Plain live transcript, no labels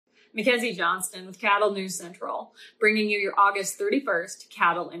Mackenzie Johnston with Cattle News Central, bringing you your August 31st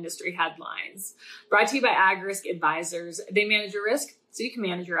cattle industry headlines. Brought to you by AgRisk Advisors. They manage your risk so you can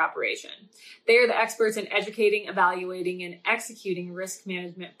manage your operation. They are the experts in educating, evaluating, and executing risk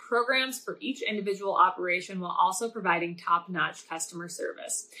management programs for each individual operation while also providing top-notch customer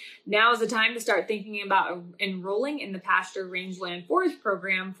service. Now is the time to start thinking about enrolling in the Pasture Rangeland Forage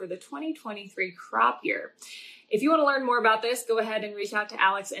Program for the 2023 crop year. If you want to learn more about this, go ahead and reach out to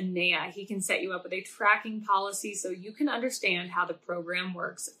Alex Anea. He can set you up with a tracking policy so you can understand how the program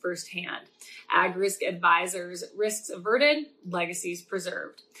works firsthand. AgRisk Advisors, risks averted, legacies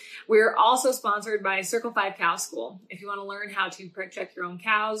preserved. We're also sponsored by Circle 5 Cow School. If you want to learn how to check your own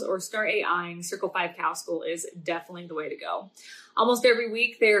cows or start AIing, Circle 5 Cow School is definitely the way to go. Almost every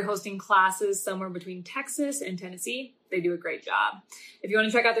week, they're hosting classes somewhere between Texas and Tennessee. They do a great job. If you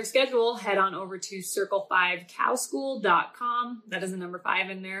want to check out their schedule, head on over to circle5cowschool.com. That is the number 5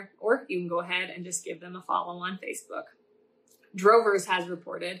 in there. Or you can go ahead and just give them a follow on Facebook. Drovers has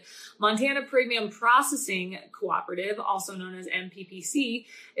reported Montana Premium Processing Cooperative, also known as MPPC,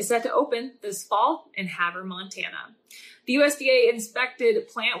 is set to open this fall in Havre, Montana. The USDA inspected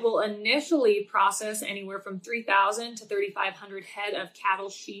plant will initially process anywhere from 3,000 to 3,500 head of cattle,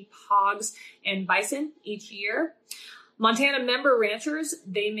 sheep, hogs, and bison each year. Montana member ranchers,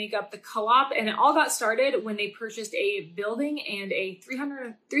 they make up the co-op, and it all got started when they purchased a building and a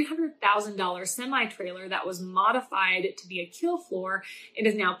 $300,000 semi-trailer that was modified to be a kill floor and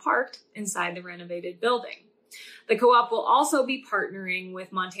is now parked inside the renovated building. The co-op will also be partnering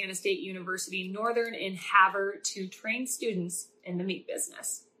with Montana State University Northern in Havre to train students in the meat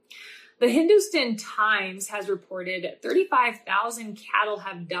business. The Hindustan Times has reported 35,000 cattle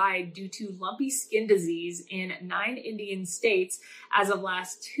have died due to lumpy skin disease in 9 Indian states as of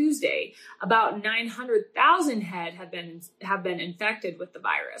last Tuesday. About 900,000 head have been infected with the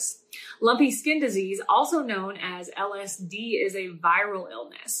virus. Lumpy skin disease, also known as LSD, is a viral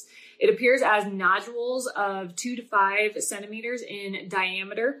illness. It appears as nodules of 2 to 5 centimeters in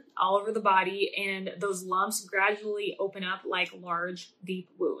diameter all over the body, and those lumps gradually open up like large, deep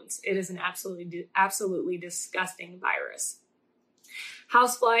wounds. It is an absolutely disgusting virus.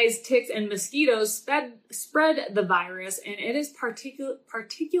 Houseflies, ticks, and mosquitoes spread the virus, and it is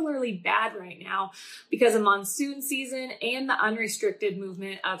particularly bad right now because of monsoon season and the unrestricted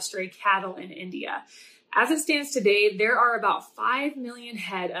movement of stray cattle in India. As it stands today, there are about 5 million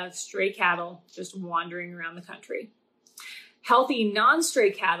head of stray cattle just wandering around the country. Healthy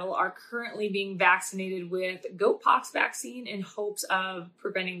non-stray cattle are currently being vaccinated with goat pox vaccine in hopes of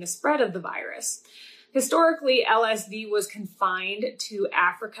preventing the spread of the virus. Historically, LSD was confined to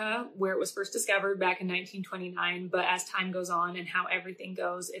Africa, where it was first discovered back in 1929, but as time goes on and how everything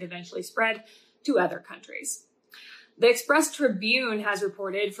goes, it eventually spread to other countries. The Express Tribune has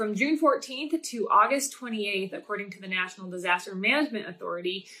reported from June 14th to August 28th, according to the National Disaster Management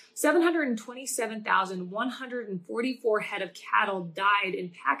Authority, 727,144 head of cattle died in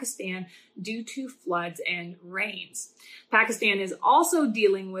Pakistan due to floods and rains. Pakistan is also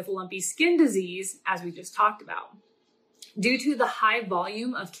dealing with lumpy skin disease, as we just talked about. Due to the high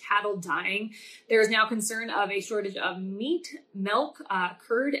volume of cattle dying, there is now concern of a shortage of meat, milk,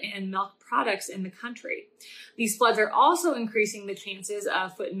 curd, and milk products in the country. These floods are also increasing the chances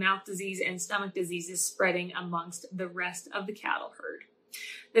of foot and mouth disease and stomach diseases spreading amongst the rest of the cattle herd.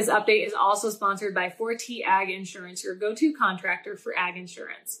 This update is also sponsored by 4T Ag Insurance, your go-to contractor for ag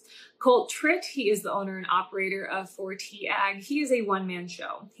insurance. Colt Tritt, he is the owner and operator of 4T Ag. He is a one-man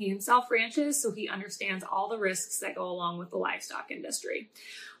show. He himself ranches, so he understands all the risks that go along with the livestock industry.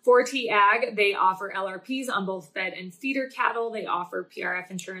 4T Ag, they offer LRPs on both fed and feeder cattle. They offer PRF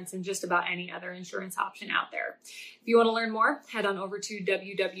insurance and just about any other insurance option out there. If you want to learn more, head on over to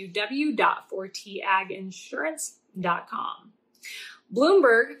www.4taginsurance.com.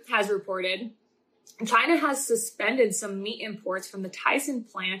 Bloomberg has reported China has suspended some meat imports from the Tyson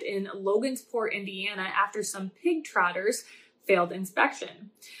plant in Logansport, Indiana, after some pig trotters failed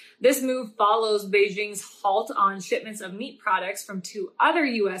inspection. This move follows Beijing's halt on shipments of meat products from 2 other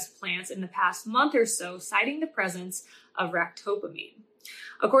U.S. plants in the past month or so, citing the presence of ractopamine.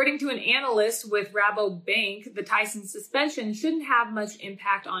 According to an analyst with Rabobank, the Tyson suspension shouldn't have much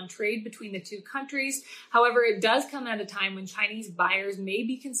impact on trade between the 2 countries. However, it does come at a time when Chinese buyers may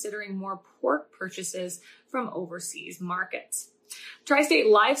be considering more pork purchases from overseas markets. Tri-State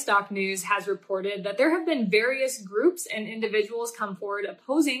Livestock News has reported that there have been various groups and individuals come forward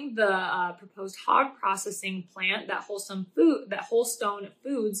opposing the proposed hog processing plant that Wholestone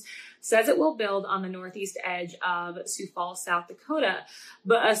Foods says it will build on the northeast edge of Sioux Falls, South Dakota.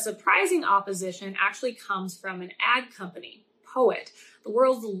 But a surprising opposition actually comes from an ag company, POET, the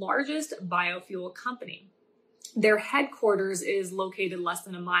world's largest biofuel company. Their headquarters is located less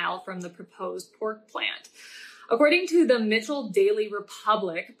than a mile from the proposed pork plant. According to the Mitchell Daily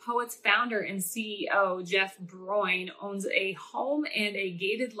Republic, POET's founder and CEO, Jeff Broin, owns a home and a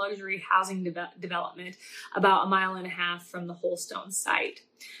gated luxury housing development about 1.5 miles from the Holstone site.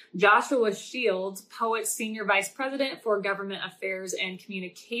 Joshua Shields, POET's senior vice president for government affairs and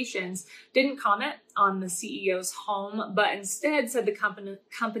communications, didn't comment on the CEO's home, but instead said the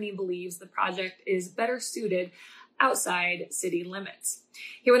company believes the project is better suited outside city limits.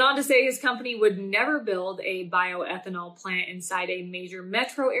 He went on to say his company would never build a bioethanol plant inside a major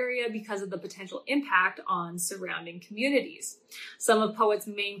metro area because of the potential impact on surrounding communities. Some of POET's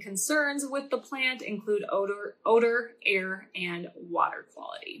main concerns with the plant include odor, air, and water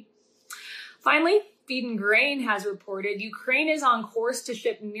quality. Finally, Feed and Grain has reported Ukraine is on course to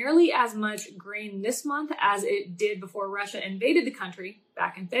ship nearly as much grain this month as it did before Russia invaded the country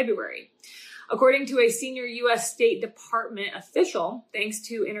back in February. According to a senior U.S. State Department official, thanks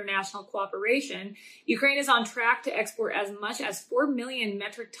to international cooperation, Ukraine is on track to export as much as 4 million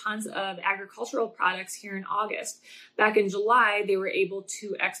metric tons of agricultural products here in August. Back in July, they were able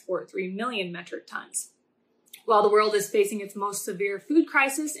to export 3 million metric tons. While the world is facing its most severe food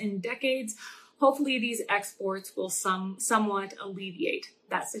crisis in decades, hopefully these exports will somewhat alleviate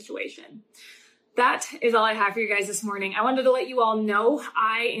that situation. That is all I have for you guys this morning. I wanted to let you all know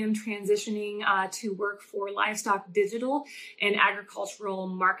I am transitioning to work for Livestock Digital and agricultural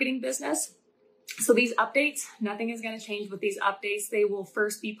marketing business. So these updates, nothing is going to change with these updates. They will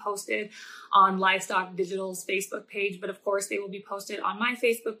first be posted on Livestock Digital's Facebook page, but of course they will be posted on my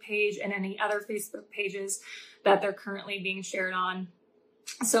Facebook page and any other Facebook pages that they're currently being shared on.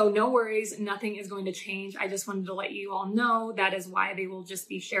 So no worries, nothing is going to change. I just wanted to let you all know that is why they will just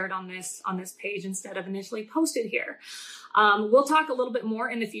be shared on this page instead of initially posted here. We'll talk a little bit more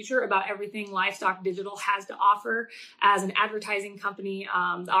in the future about everything Livestock Digital has to offer as an advertising company.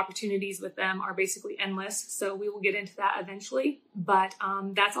 The opportunities with them are basically endless. So we will get into that eventually. But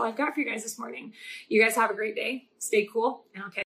that's all I've got for you guys this morning. You guys have a great day. Stay cool, and I'll catch you.